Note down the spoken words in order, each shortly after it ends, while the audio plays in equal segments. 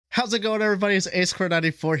How's it going, everybody? It's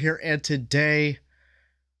A-Square94 here, and today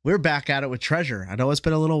we're back at it with Treasure. I know it's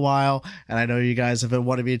been a little while, and I know you guys have been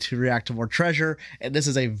wanting me to react to more Treasure, and this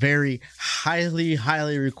is a very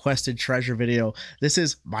highly requested Treasure video. This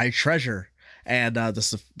is My Treasure, and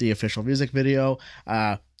this is the official music video.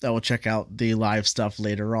 I will check out the live stuff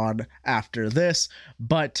later on after this,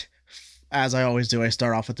 but as I always do, I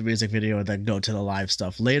start off with the music video and then go to the live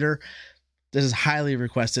stuff later. This is highly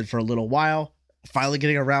requested for a little while. Finally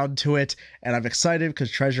getting around to it, and I'm excited because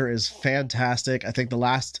Treasure is fantastic. I think the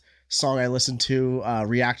last song I listened to,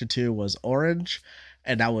 reacted to, was Orange,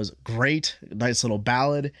 and that was great. Nice little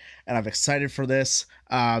ballad, and I'm excited for this.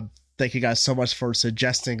 Thank you guys so much for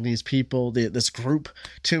suggesting these people, this group,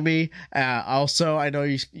 to me. Also, I know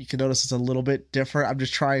you can notice it's a little bit different. I'm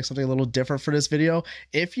just trying something a little different for this video.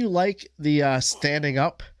 If you like the standing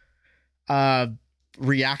up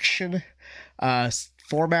reaction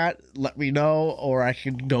format, let me know, or I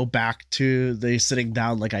can go back to the sitting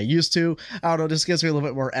down like I used to. I don't know, this gives me a little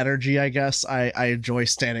bit more energy, I guess. I enjoy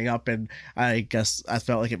standing up, and I guess I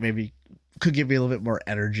felt like it maybe could give me a little bit more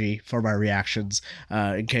energy for my reactions,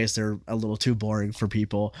 in case they're a little too boring for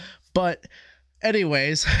people. But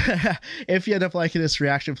anyways, if you end up liking this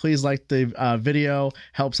reaction, please like the video,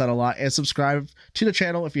 helps out a lot, and subscribe to the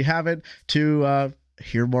channel if you haven't, to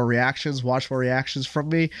hear more reactions, watch more reactions from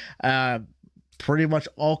me. Pretty much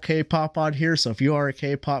all K-pop on here, so if you are a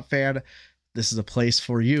K-pop fan, this is a place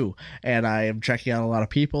for you. And I am checking out a lot of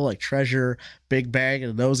people like Treasure, Big Bang,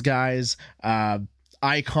 and those guys,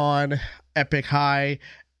 iKON, Epic High,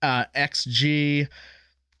 XG,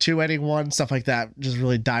 2NE1, stuff like that. Just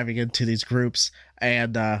really diving into these groups,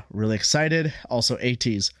 and really excited. Also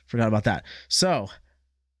ATEEZ, forgot about that. So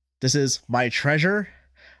this is My Treasure.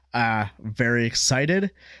 Very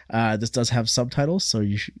excited. This does have subtitles, so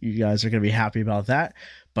you guys are gonna be happy about that.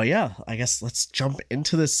 But yeah, I guess let's jump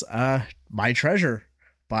into this My Treasure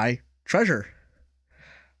by Treasure.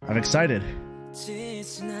 I'm excited.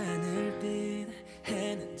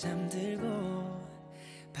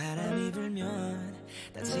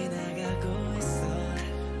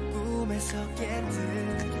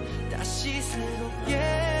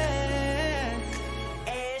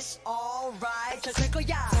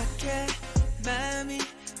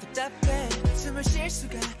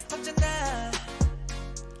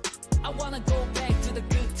 I wanna go back to the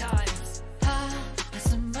good times.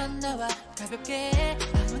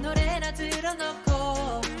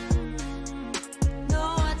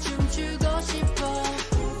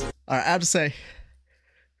 Alright, I have to say,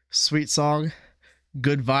 sweet song,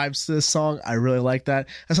 good vibes to this song. I really like that.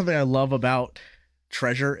 That's something I love about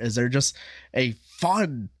Treasure, is they're just a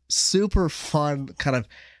fun, super fun, kind of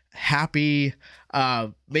happy,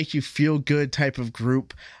 make you feel good type of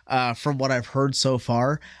group. From what I've heard so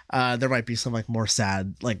far, there might be some like more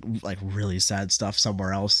sad, like really sad stuff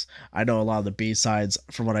somewhere else. I know a lot of the B-sides,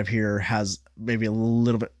 from what I've heard, has maybe a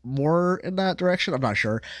little bit more in that direction. I'm not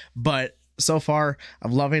sure, but so far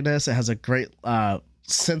I'm loving this. It has a great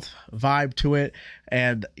synth vibe to it,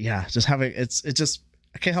 and yeah, just having it's just,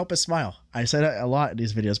 I can't help but smile. I say that a lot in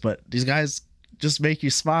these videos, but these guys just make you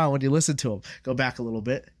smile when you listen to them. Go back a little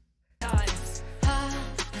bit.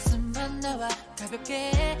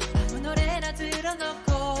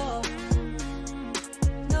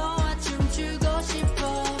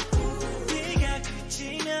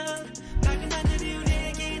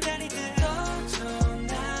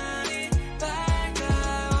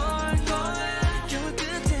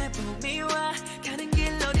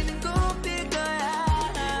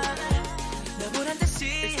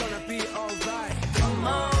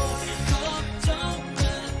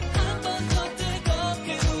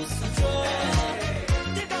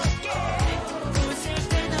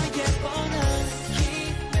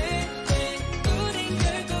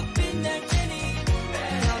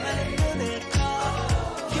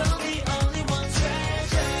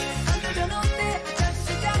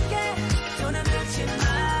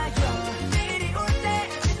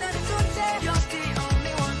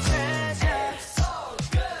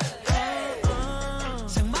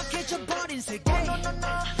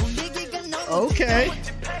 Okay,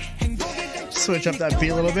 switch up that beat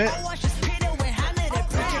a little bit.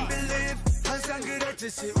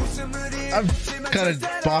 I'm kind of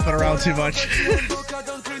bopping around too much.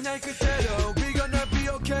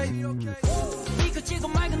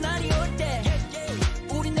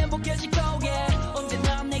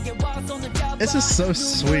 This is so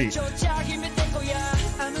sweet.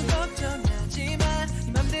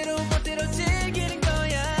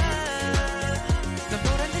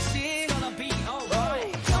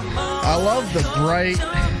 I love the bright,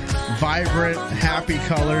 vibrant, happy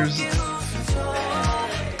colors.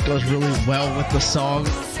 Goes really well with the song.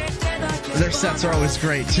 Their sets are always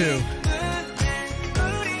great too.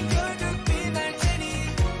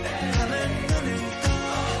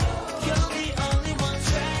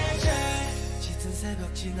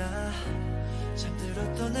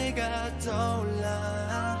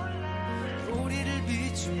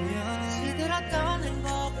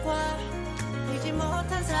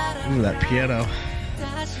 Ooh, that piano.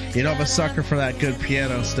 You know I'm a sucker for that good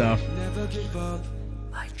piano stuff.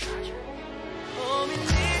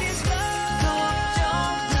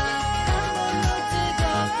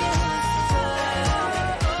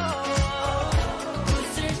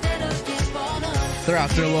 They're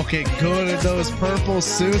out there looking good in those purple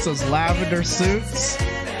suits, those lavender suits.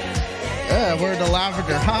 Yeah, we're in the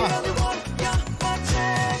lavender, huh?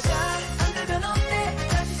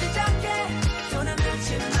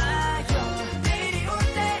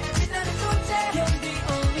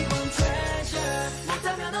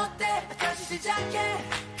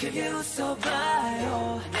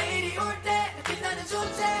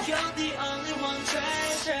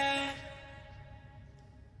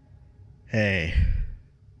 Hey,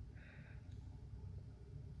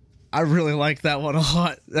 I really like that one a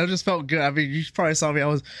lot. That just felt good. I mean, you probably saw me. I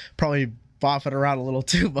was probably bopping around a little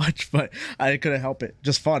too much, but I couldn't help it.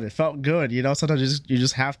 Just fun. It felt good. You know, sometimes you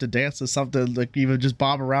just have to dance to something, like even just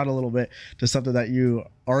bob around a little bit to something that you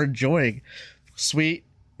are enjoying. Sweet,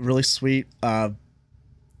 really sweet.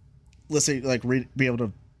 Listening, like be able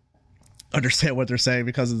to understand what they're saying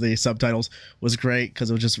because of the subtitles was great, because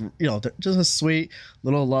it was just, you know, just a sweet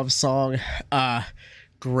little love song.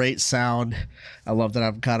 Great sound. I love that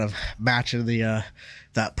I'm kind of matching the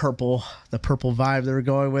purple vibe they were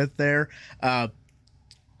going with there.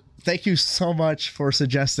 Thank you so much for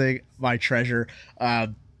suggesting My Treasure.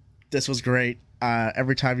 This was great.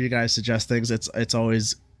 Every time you guys suggest things, it's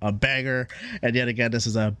always a banger, and yet again this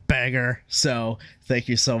is a banger, so thank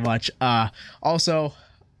you so much. Also,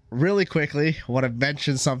 really quickly, I want to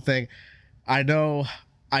mention something. I know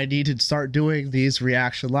I need to start doing these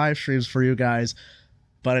reaction live streams for you guys,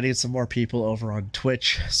 but I need some more people over on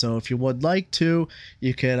Twitch. So if you would like to,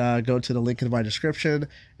 you can go to the link in my description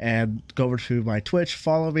and go over to my Twitch,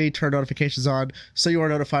 follow me, turn notifications on so you are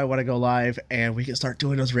notified when I go live, and we can start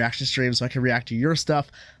doing those reaction streams so I can react to your stuff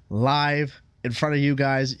live in front of you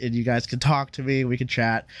guys, and you guys can talk to me, we can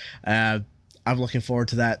chat. I'm looking forward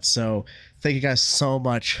to that. So thank you guys so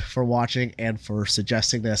much for watching and for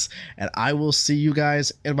suggesting this, and I will see you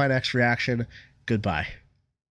guys in my next reaction. Goodbye.